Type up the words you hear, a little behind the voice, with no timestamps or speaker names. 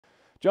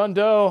John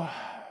Doe,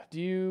 do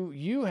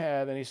you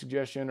have any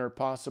suggestion or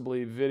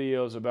possibly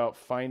videos about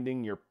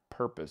finding your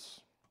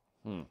purpose?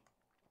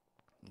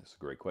 That's a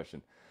great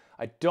question.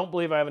 I don't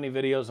believe I have any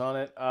videos on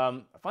it.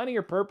 Finding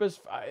your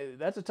purpose,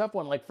 that's a tough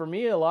one. Like for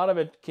me, a lot of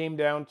it came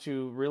down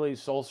to really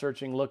soul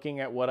searching, looking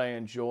at what I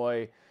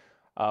enjoy,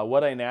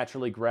 what I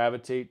naturally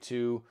gravitate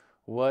to,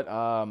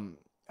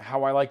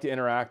 how I like to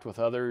interact with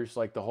others,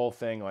 like the whole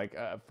thing. Like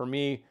for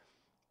me,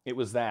 it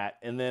was that.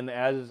 And then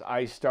as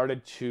I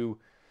started to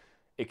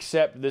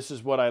accept this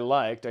is what I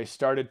liked, I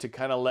started to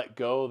kind of let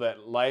go,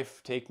 that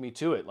life take me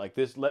to it. Like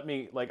this,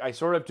 I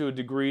sort of to a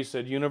degree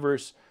said,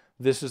 universe,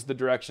 this is the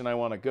direction I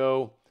want to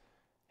go.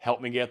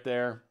 Help me get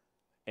there.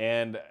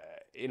 And,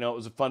 it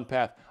was a fun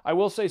path. I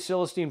will say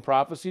Celestine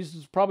Prophecies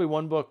is probably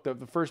one book, the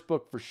first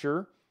book for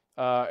sure.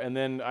 And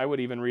then I would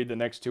even read the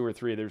next 2 or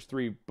 3. There's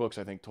 3 books,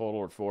 I think, total,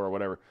 or 4 or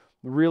whatever.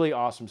 Really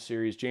awesome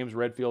series. James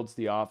Redfield's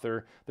the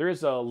author. There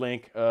is a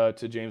link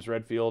to James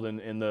Redfield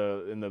in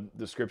the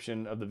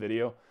description of the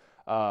video.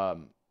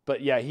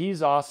 But yeah,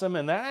 he's awesome.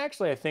 And that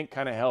actually, I think,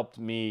 kind of helped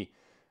me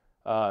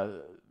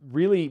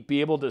really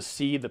be able to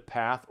see the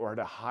path, or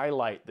to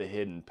highlight the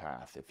hidden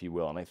path, if you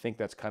will. And I think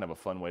that's kind of a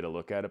fun way to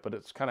look at it, but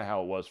it's kind of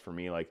how it was for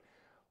me. Like,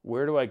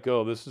 where do I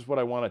go? This is what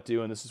I want to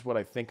do, and this is what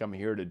I think I'm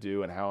here to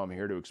do, and how I'm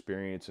here to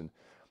experience. And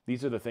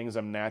these are the things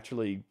I'm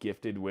naturally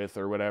gifted with,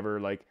 or whatever.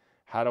 Like,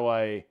 how do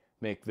I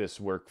make this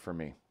work for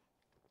me?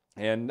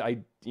 And I,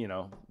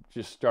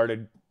 just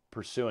started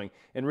pursuing.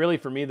 And really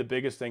for me, the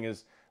biggest thing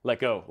is let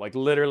go, like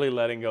literally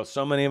letting go.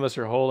 So many of us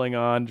are holding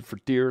on for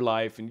dear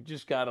life, and you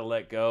just got to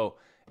let go.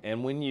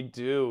 And when you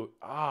do,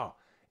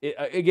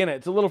 again,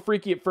 it's a little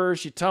freaky at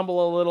first. You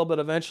tumble a little, but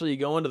eventually you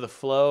go into the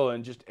flow,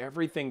 and just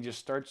everything just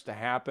starts to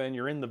happen.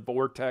 You're in the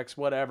vortex,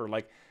 whatever.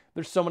 Like,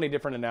 there's so many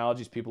different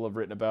analogies people have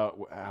written about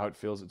how it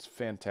feels. It's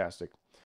fantastic.